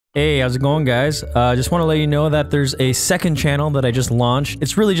Hey, how's it going, guys? Just want to let you know that there's a second channel that I just launched.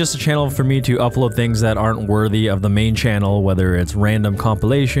 It's really just a channel for me to upload things that aren't worthy of the main channel, whether it's random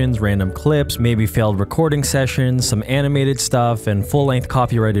compilations, random clips, maybe failed recording sessions, some animated stuff, and full-length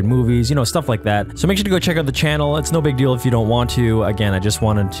copyrighted movies, you know, stuff like that. So make sure to go check out the channel. It's no big deal if you don't want to. Again, I just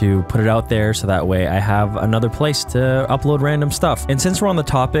wanted to put it out there so that way I have another place to upload random stuff. And since we're on the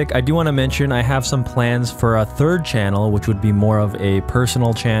topic, I do want to mention I have some plans for a third channel, which would be more of a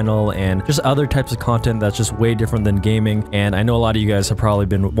personal channel and just other types of content that's just way different than gaming. And I know a lot of you guys have probably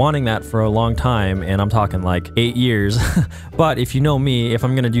been wanting that for a long time, and I'm talking like 8 years. But if you know me, if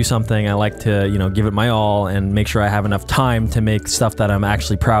I'm gonna do something, I like to, you know, give it my all and make sure I have enough time to make stuff that I'm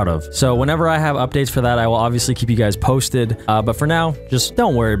actually proud of. So whenever I have updates for that, I will obviously keep you guys posted. But for now, just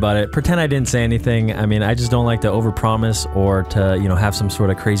don't worry about it. Pretend I didn't say anything. I mean, I just don't like to overpromise or to, you know, have some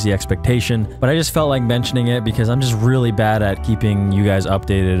sort of crazy expectation. But I just felt like mentioning it because I'm just really bad at keeping you guys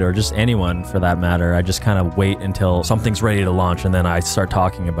updated, or just anyone for that matter. I just kind of wait until something's ready to launch and then I start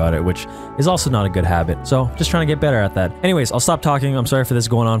talking about it, which is also not a good habit. So just trying to get better at that. Anyways, I'll stop talking. I'm sorry for this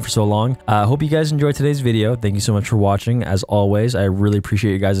going on for so long. Hope you guys enjoyed today's video. Thank you so much for watching. As always, I really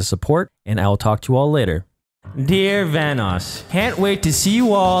appreciate you guys' support, and I will talk to you all later. Dear Vanoss, can't wait to see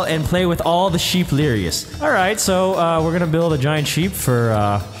you all and play with all the sheep Delirious. Alright, so we're gonna build a giant sheep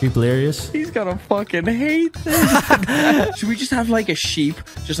for sheep Delirious. He's gonna fucking hate this. Should we just have like a sheep,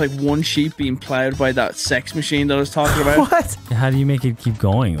 just like one sheep being plowed by that sex machine that I was talking about? What? How do you make it keep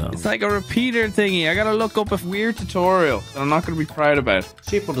going though? It's like a repeater thingy. I gotta look up a weird tutorial that I'm not gonna be proud about.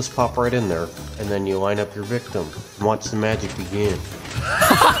 Sheep will just pop right in there, and then you line up your victim and watch the magic begin.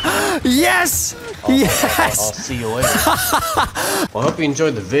 Yes! Yes! I'll see you later. Well, I hope you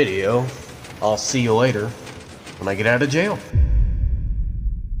enjoyed the video. I'll see you later when I get out of jail.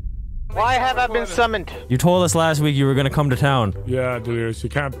 Why have I been summoned? You told us last week you were gonna come to town. Yeah, Delirious, you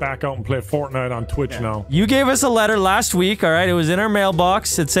can't back out and play Fortnite on Twitch now. You gave us a letter last week, alright? It was in our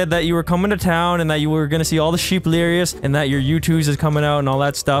mailbox. It said that you were coming to town and that you were gonna see all the sheep Delirious and that your YouTubes is coming out and all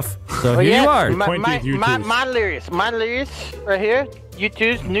that stuff. So here you are. My Delirious, right here.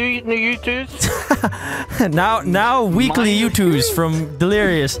 YouTubes, new YouTubes. now weekly YouTubes from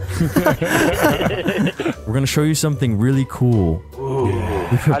Delirious. We're gonna show you something really cool.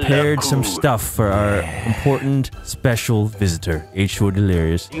 We prepared some stuff for our important special visitor, H4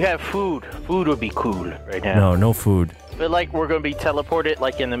 Delirious. You have food. Food would be cool right now. No food. But like we're gonna be teleported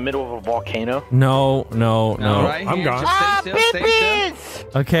like in the middle of a volcano. No. Right I'm here, gone. just stay still, stay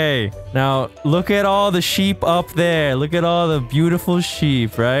still. Okay, now look at all the sheep up there. Look at all the beautiful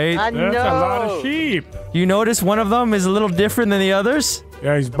sheep, right? I know. That's a lot of sheep. You notice one of them is a little different than the others?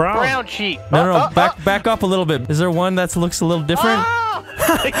 Yeah, he's brown. Brown sheep. No, back up a little bit. Is there one that looks a little different?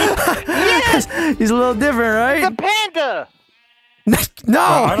 Yes! He's a little different, right? The panda. No!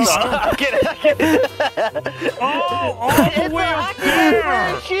 I'm kidding. all the way up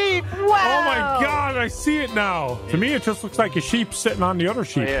there. Sheep. Wow. Oh my god, I see it now. To me, it just looks like a sheep sitting on the other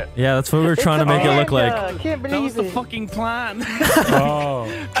sheep. Yeah, that's what we were trying to make it look like. I can't That was believe the it. fucking plan.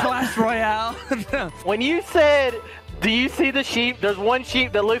 Oh. Clash Royale. When you said, do you see the sheep? There's one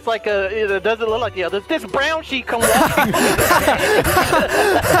sheep that looks like it doesn't look like the others. This brown sheep come walking.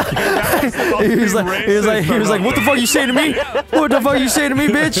 he was like, what the fuck you say to me? What the fuck you say to me,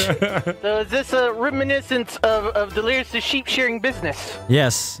 bitch? So is this a reminiscence of Delirious' sheep shearing business?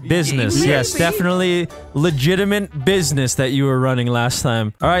 Yes, business. Yes, definitely legitimate business that you were running last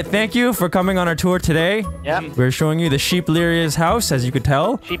time. All right, thank you for coming on our tour today. Yep. We're showing you the sheep Delirious house, as you could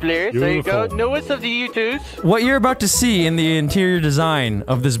tell. Sheep Delirious, there you go. Beautiful. Newest of the YouTubes. What you're about to see in the interior design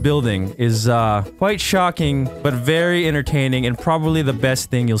of this building is quite shocking, but very entertaining, and probably the best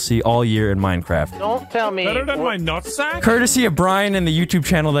thing you'll see all year in Minecraft. Don't tell me. Better than my nutsack? Courtesy of Brian and the YouTube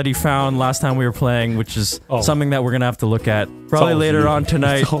channel that he found last time we were playing, which is something that we're gonna have to look at probably later on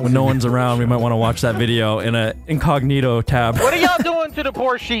tonight when no one's around. We might want to watch that video in a incognito tab. What are y'all doing to the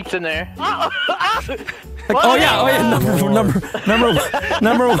poor sheeps in there? Oh yeah, number one.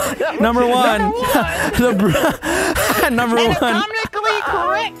 Number one. Anatomically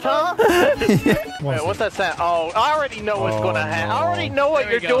correct, huh? Wait, what's that sound? Oh, I already know what's gonna happen. I already know what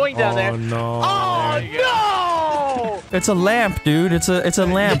you're doing down there. Oh no. Oh no! It's a lamp, dude. It's a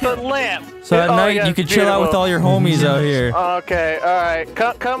lamp. It's a lamp. So at night you can chill out with all your homies out here. Okay, all right.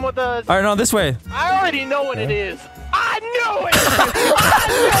 Come with us. All right, no, this way. I already know what it is. I knew it! I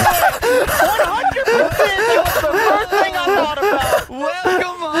knew it! 100%! It was the first thing I thought about!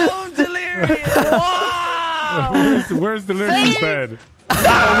 Welcome home, Delirious! Wow! Where's Delirious' bed? You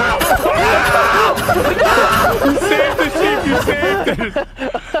saved the sheep! You saved it!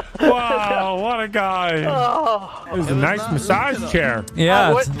 Wow, what got it, guys. Oh. It was a nice massage chair.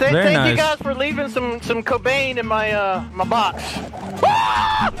 Yeah, it's very thank nice. you guys for leaving some Cobain in my my box.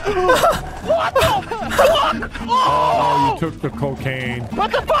 What the fuck? Oh, you took the cocaine.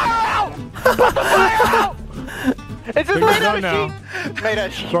 Put the fire out! Put the fire out! Is this made out now. of sheep? Made out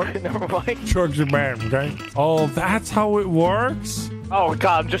of sheep. Never mind. Chugs your bam, okay? Oh, that's how it works? Oh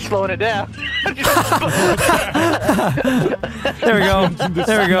god, I'm just slowing it down. There we go.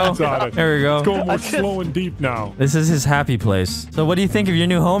 There we go. There we It's go. going more slow and deep now. This is his happy place. So what do you think of your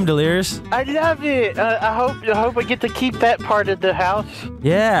new home, Delirious? I love it. I hope I get to keep that part of the house.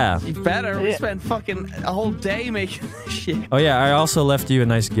 Yeah. You better. We Yeah. spent fucking a whole day making this shit. Oh yeah, I also left you a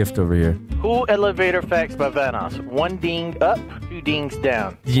nice gift over here. Cool elevator facts by Vanoss. 1 ding up, 2 dings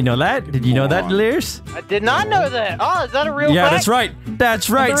down. Did you know that? Did you know that, Delirious? I did not know that. Oh, is that a real Yeah, fact? that's right. That's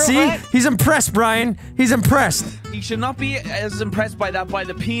right. real See? fact? He's impressed, Brian. He's impressed. You should not be as impressed by that, by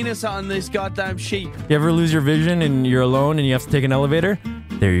the penis on this goddamn sheep. You ever lose your vision and you're alone and you have to take an elevator?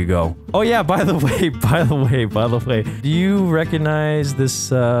 There you go. Oh yeah, by the way, do you recognize this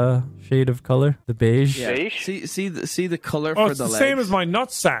shade of color? The beige? Yeah. Beige? See the color Oh, for it's the the legs. same as my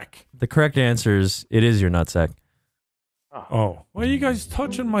nutsack. The correct answer is it is your nutsack. Oh. Why are you guys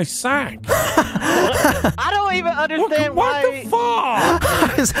touching my sack? I don't even understand What why. the fuck?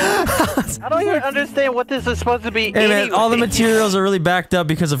 I don't even understand what this is supposed to be. Hey man, all the anyway. materials are really backed up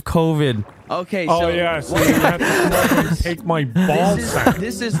because of COVID. Okay, Oh, so yeah, so you have to come over and take my ball sack.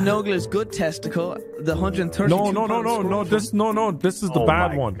 this is Nogla's good testicle, the 132 No, this is the Oh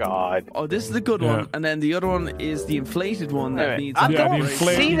bad my one. God. Oh, this is the good Yeah. one, and then the other one is the inflated one that Wait, needs. I Yeah, don't the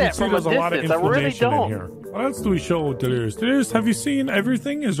inflation. see You that can see from there's a a lot of distance. I really inflammation in don't. here. What else do we show Delirious? Delirious, have you seen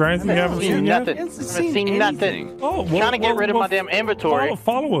everything? Is there anything you haven't seen yet? nothing. I It's haven't seen seen nothing. anything. Oh, Trying to get rid of my damn inventory.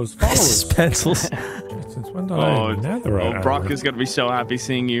 Follow us. Follow us. Pencils. Since when did I netherite? Brock is gonna be so happy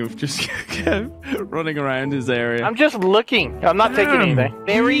seeing you just running around his area. I'm just looking. I'm not taking Damn, anything.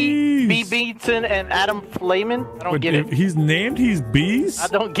 Barry B. bees. Beatson and Adam Flayman. I don't But get if it. he's named, he's bees? I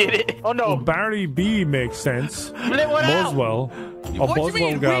don't get it. Oh Well, no. Barry B makes sense. Let one out. Boswell. Oh, what do you Boswell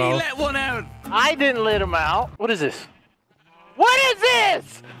mean we got out. let one out? I didn't let him out. What is this? What is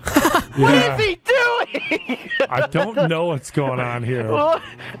this? What Yeah. is he doing? I don't know what's going on here.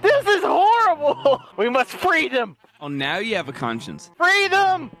 This is horrible. We must free them. Oh, now you have a conscience.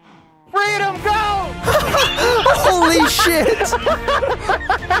 Freedom! Freedom, go! Holy shit!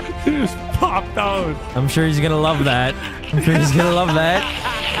 He just popped out. I'm sure he's gonna love that. I'm sure he's gonna love that.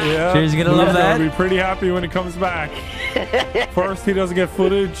 Yeah. Sure he's gonna love that? He'll be pretty happy when he comes back. First, he doesn't get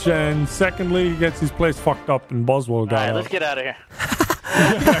footage, and secondly, he gets his place fucked up and Boswell got Alright, out. let's get out of here.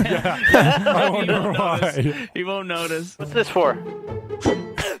 I wonder why. He won't notice. What's this for?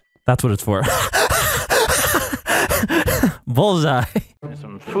 That's what it's for. Bullseye. There's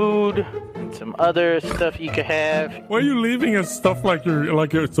some food and some other stuff you could have. Why are you leaving us stuff like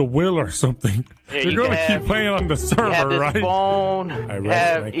it's a will or something? Yeah, You're you going to can keep have- playing on the You have server, this right? phone. I You, rest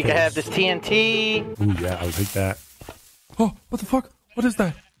have, my you can have case. this TNT. Ooh, yeah, I'll take that. Oh, what the fuck? What is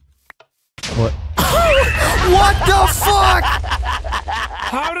that? What? What the fuck?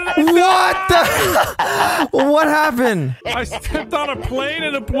 How did I What the? What happened? I stepped on a plane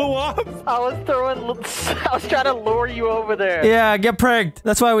and it blew up? I was trying to lure you over there. Yeah, get pranked.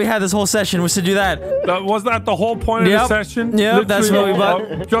 That's why we had this whole session, was to do that. Was that the whole point of Yep. the session? Yep, that's Literally, what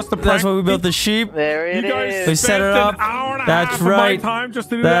we bought. Just a prank. That's why we built the sheep. There it You guys is. We set spent it up. an hour and a That's half right. of my time just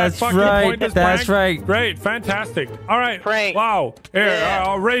to do That's that fucking right. pointless That's prank? right. Great, fantastic. All right. Prank. Wow. Here, Yeah.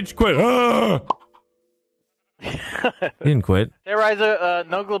 I'll rage quit. He didn't quit. Terrorizer,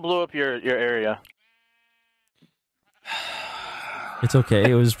 Nogla blew up your area. It's okay.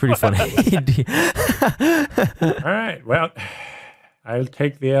 It was pretty funny. All right. Well, I'll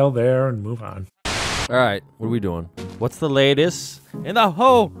take the L there and move on. All right, what are we doing? What's the latest in the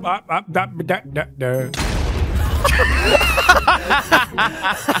hole?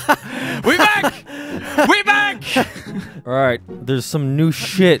 We back! We back! All right, there's some new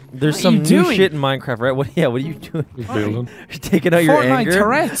shit. There's What are some you new doing? shit in Minecraft, right? What? Yeah, what are you doing? Building. You're taking out your anger.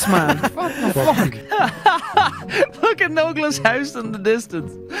 Tourette's, man. What the fuck? Look at Nogla's house in the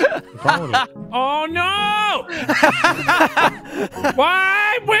distance. Oh no!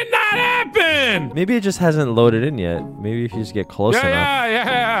 Why? When that happened? Maybe it just hasn't loaded in yet. Maybe if you just get close enough.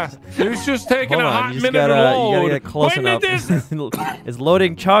 Yeah. It was just taking Hold a on, hot you just minute gotta, to load. you gotta get close when enough. did this? It's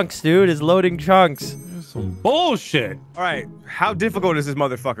loading chunks, dude. It's loading chunks. Some bullshit. All right, how difficult is this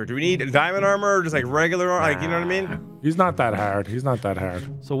motherfucker? Do we need diamond armor or just like regular armor? Like, you know what I mean? He's not that hard. He's not that hard.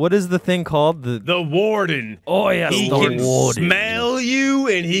 So what is the thing called? The Warden. Oh, yeah, He the can Warden. smell you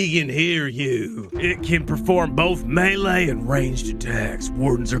and he can hear you. It can perform both melee and ranged attacks.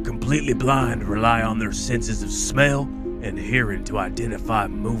 Wardens are completely blind and rely on their senses of smell and hearing to identify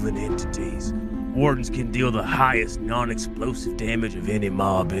moving entities. Wardens can deal the highest non-explosive damage of any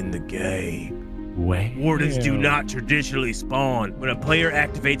mob in the game. Wait. Wardens do not traditionally spawn. When a player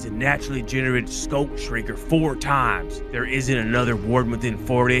activates a naturally generated scope shrinker 4 times, there isn't another warden within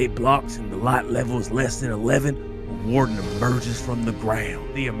 48 blocks and the light level is less than 11, a warden emerges from the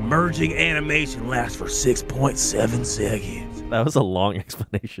ground. The emerging animation lasts for 6.7 seconds. That was a long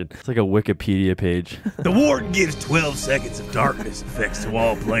explanation. It's like a Wikipedia page. The warden gives 12 seconds of darkness effects to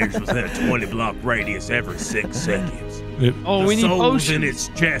all players within a 20-block radius every 6 seconds. Oh, The we need souls in potions.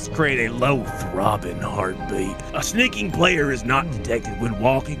 its chest create a low throbbing heartbeat. A sneaking player is not detected when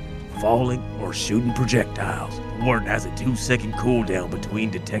walking, falling, or shooting projectiles. The warden has a 2-second cooldown between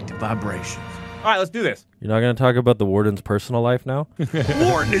detected vibrations. All right, let's do this. You're not going to talk about the warden's personal life now?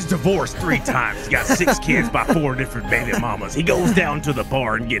 Warden is divorced 3 times. He's got 6 kids by 4 different baby mamas. He goes down to the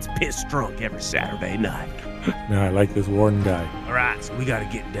bar and gets pissed drunk every Saturday night. No, I like this Warden guy. All right, so we got to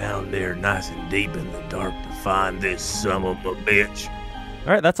get down there nice and deep in the dark to find this son of a bitch.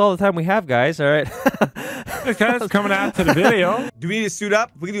 All right, that's all the time we have, guys. All right. This guy's coming out to the video. Do we need to suit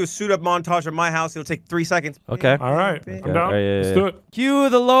up? We can do a suit up montage at my house. It'll take 3 seconds. Okay. All right. I'm down. Yeah. Let's do it. Cue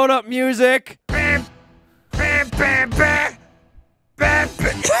the load up music. Bam, bam, bam, bam, bam,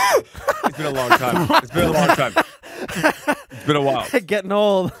 bam. It's been a long time. It's been a long time. It's been a while. Getting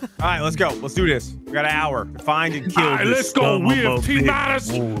old. All right, let's go. Let's do this. We got an hour to find and kill All right, this let's go. son We of have a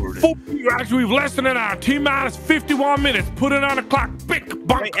T-minus bitch Warden. 40. Actually, we've less than an hour. T-minus 51 minutes. Put it on the clock. Big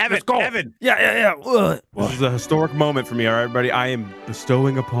bunk. Wait, Evan, Let's go. Evan. Yeah. This is a historic moment for me, all right, everybody? I am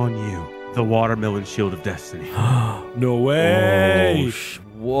bestowing upon you the watermelon shield of destiny. No way.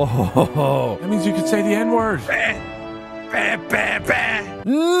 Whoa. That means you could say the N-word. Bam, bam,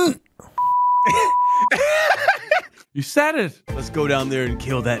 bam. You said it. Let's go down there and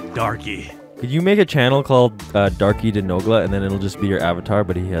kill that darky. Could you make a channel called Darky Denogla, and then it'll just be your avatar,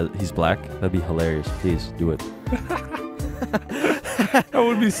 but he's black? That'd be hilarious. Please do it. That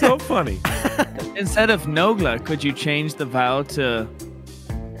would be so funny. Instead of Nogla, could you change the vowel to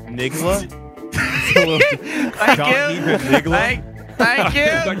Nigla? Thank John you. Heap and Nigla? Thank you.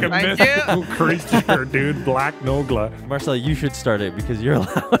 It's like a Thank you. mythical creature, dude. Black Nogla. Marcel, you should start it because you're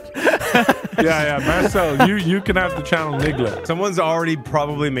allowed. Yeah. Marcel, you can have the channel Nigla. Someone's already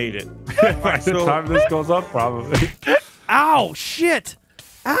probably made it. By the time this goes up, probably. Ow, shit.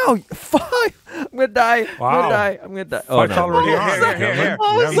 Ow, fuck. I'm gonna die. Wow. I'm gonna die. Oh, Fight's no. already on. Here.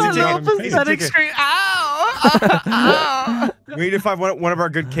 Oh, Easy it's chicken. so Easy pathetic chicken. scream. Ow. We need to find one of our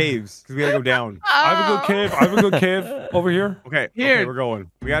good caves because we gotta go down. I have a good cave over here. Okay, Here. okay, we're going.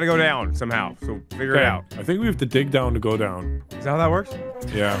 We gotta go down somehow. So figure it out. I think we have to dig down to go down. Is that how that works?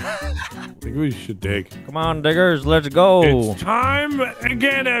 Yeah. I think we should dig. Come on, diggers, let's go. It's time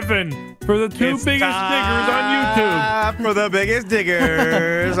again, Evan, for the 2 biggest diggers on YouTube. For the biggest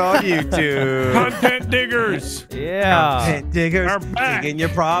diggers on YouTube. Content diggers. Yeah. Content diggers, Are back. digging your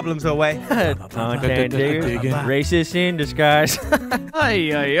problems away. Content diggers. Racist in disguise. Ay.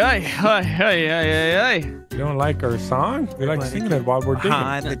 You don't like our song? We like singing it while we're digging.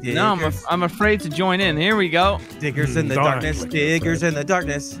 Behind the diggers. No, I'm afraid to join in. Here we go. Diggers in the Darn. darkness. Diggers in the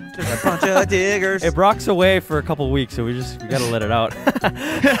darkness. There's a bunch of diggers. It rocks away for a couple weeks, so we gotta let it out.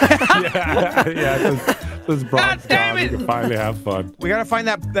 Yeah. This Brock's damn gone. We it. can finally have fun. We gotta find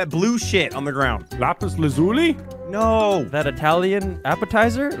that blue shit on the ground. Lapis lazuli? No. That Italian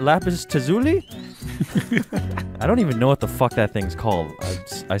appetizer, lapis lazuli. I don't even know what the fuck that thing's called.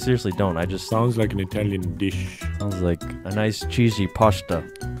 I seriously don't. I just Sounds like an Italian dish. sounds like a nice cheesy pasta.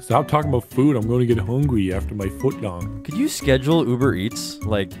 Stop talking about food. I'm going to get hungry after my footlong. Could you schedule Uber Eats?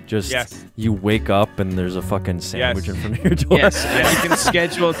 Like, just Yes. you wake up and there's a fucking sandwich Yes. in front of your door. Yes, you can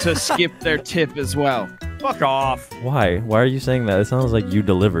schedule to skip their tip as well. Fuck off. Why? Why are you saying that? It sounds like you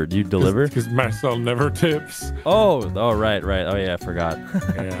delivered. You deliver? Because Marcel never tips. Oh, right. Oh yeah, I forgot.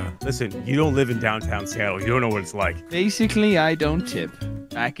 Yeah. Listen, you don't live in downtown Seattle. You don't know what it's like. Basically, I don't tip.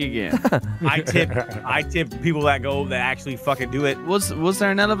 Back again. I tip people that actually fucking do it. Was there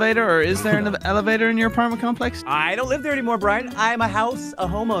an elevator, or is there an elevator in your apartment complex? I don't live there anymore, Brian. I'm a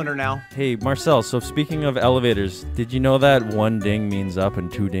homeowner now. Hey, Marcel, so speaking of elevators, did you know that 1 ding means up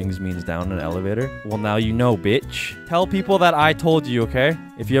and 2 dings means down in an elevator? Well, now you know, bitch. Tell people that I told you, okay?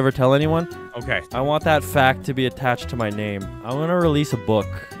 If you ever tell anyone, Okay. I want that fact to be attached to my name. I'm gonna release a book,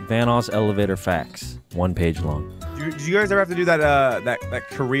 Vanoss Elevator Facts. 1 page long. Did you guys ever have to do that that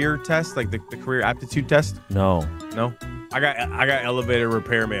career test, like the career aptitude test? No. No. I got elevator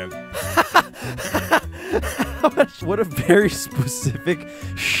repairman. What a very specific,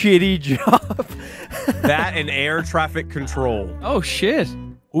 shitty job. That and air traffic control. Oh shit.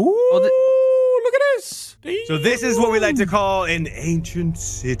 Ooh, look at this. So this is what we like to call an ancient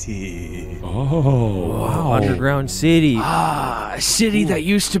city. Oh, wow. Underground city. Ah, a city that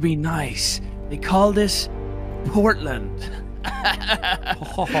used to be nice. They call this Portland.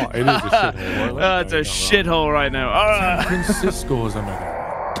 It is a shithole. It's a shithole right now. San Francisco is another.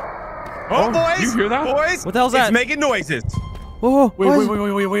 Oh, boys! You hear that? Boys! What the hell's that? It's making noises. Oh, Wait. oh,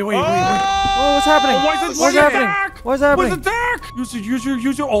 what's happening? What's happening? What's happening? What's it dark?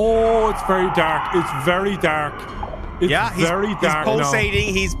 Use your. Oh, it's very dark. It's very dark. It's very dark. He's pulsating.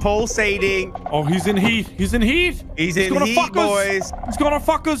 Now. He's pulsating. Oh, he's in heat. He's in heat. He's in gonna heat, fuck boys. Us. He's gonna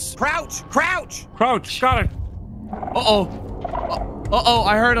fuck us. Crouch! Crouch! Crouch. Got it. Uh-oh,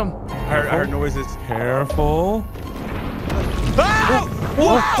 I heard him. I heard noises. Careful. Oh!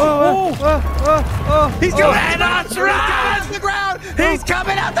 Whoa! He's going out the ground! He's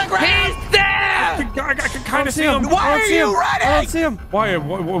coming out the ground! He's there! I can kind of see him. Why are you running? I don't see him. Why? Are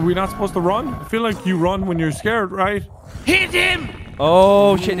we not supposed to run? I feel like you run when you're scared, right? Hit him!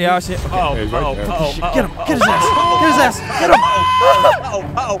 Oh shit! Yeah, I see him. Okay. He's right there. Get him! Get his ass! Get his ass! Get him!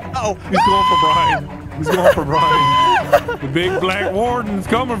 He's going for Brian. He's going for Brian. The big black warden's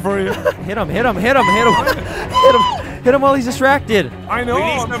coming for you. Hit him! Hit him! Hit him! Hit him! Hit him! Hit him while he's distracted. I know.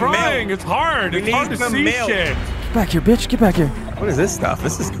 I'm trying. It's hard. It's hard to see shit. Get back here, bitch! Get back here! What is this stuff?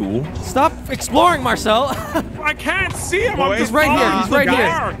 This is cool. Stop exploring, Marcel. I can't see him. I'm Boys, just right here. He's right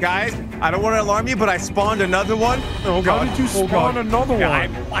here. Guys, I don't want to alarm you, but I spawned another one. Oh god. How did you spawn another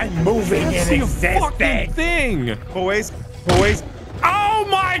one? I'm moving I in see a fucking thing. Boys. Oh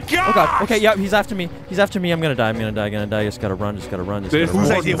my god! Oh god. Okay, yeah, he's after me. He's after me. I'm gonna die. Just gotta run. Just gotta run.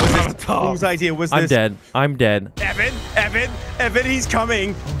 Whose idea was this? Whose idea was this? I'm dead. Evan, he's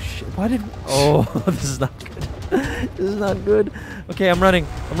coming. Oh shit. Why did... Oh, this is not good. This is not good. Okay, I'm running.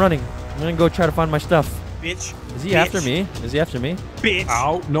 I'm gonna go try to find my stuff. Bitch. Is he after me? Bitch.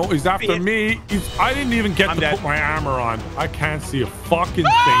 Ow. No, he's after me. I didn't even get to put my armor on. I can't see a fucking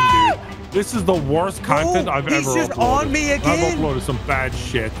thing, dude. This is the worst content I've ever uploaded. He's just on me again. I've uploaded some bad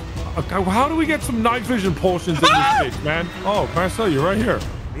shit. Okay, how do we get some night vision potions in this bitch, man? Oh, Marcel, you're right here.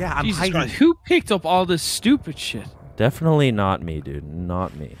 Yeah, I'm Jesus hiding. Christ, who picked up all this stupid shit? Definitely not me, dude.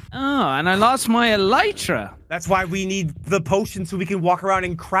 Not me. Oh, and I lost my elytra. That's why we need the potion so we can walk around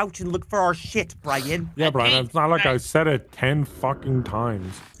and crouch and look for our shit, Brian. Yeah, Brian, it's not like I said it 10 fucking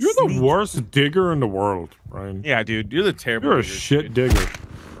times. You're the worst digger in the world, Brian. Yeah, dude, you're the terrible. You're a shit digger.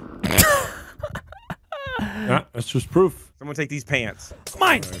 Yeah, that's just proof. Someone take these pants.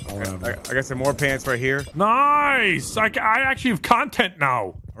 Mine! I got some more pants right here. Nice! I actually have content now.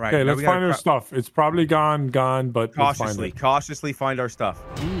 All right, okay, now let's find our stuff. It's probably gone, but cautiously find our stuff.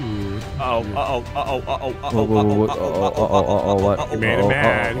 What? You made it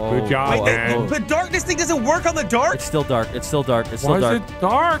mad. Good job, man. The darkness thing doesn't work on the dark? It's still dark. Why is it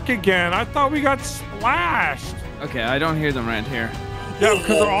dark again? I thought we got splashed. Okay, I don't hear them right here. Yeah,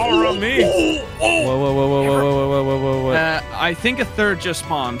 because they're all around me. Whoa. I think a third just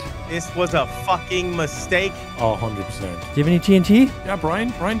spawned. This was a fucking mistake. Oh, 100%. Do you have any TNT? Yeah,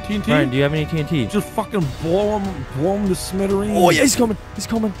 Brian, TNT. Brian, do you have any TNT? Just fucking blow him to smithereens. Oh yeah, he's coming.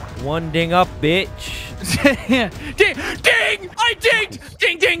 One ding up, bitch. Ding! I dinged!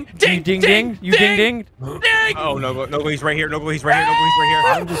 Ding! You ding. Oh, no, he's right here.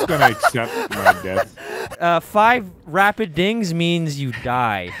 I'm just gonna accept my death. 5 rapid dings means you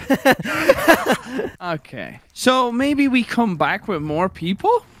die. Okay. So maybe we come back with more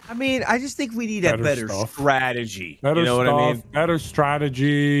people? I mean, I just think we need a better strategy. You know what I mean? Better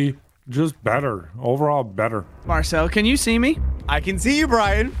strategy. Just better. Overall, better. Marcel, can you see me? I can see you,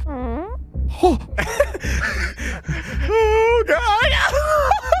 Brian. Oh, Oh, God.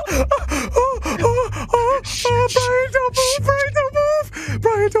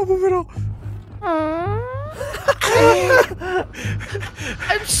 Brian, don't move at all.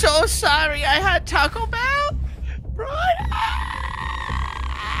 I'm so sorry I had Taco Bell. Brian.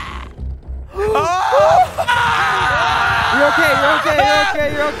 You're okay.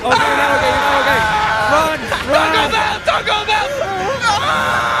 Oh, you're not okay. Run. Taco Bell!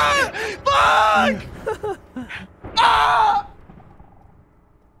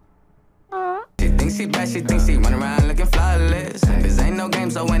 She thinks she bad, she thinks she run around looking flawless. This ain't no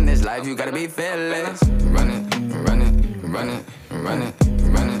game, so in this life you gotta be fearless. Running.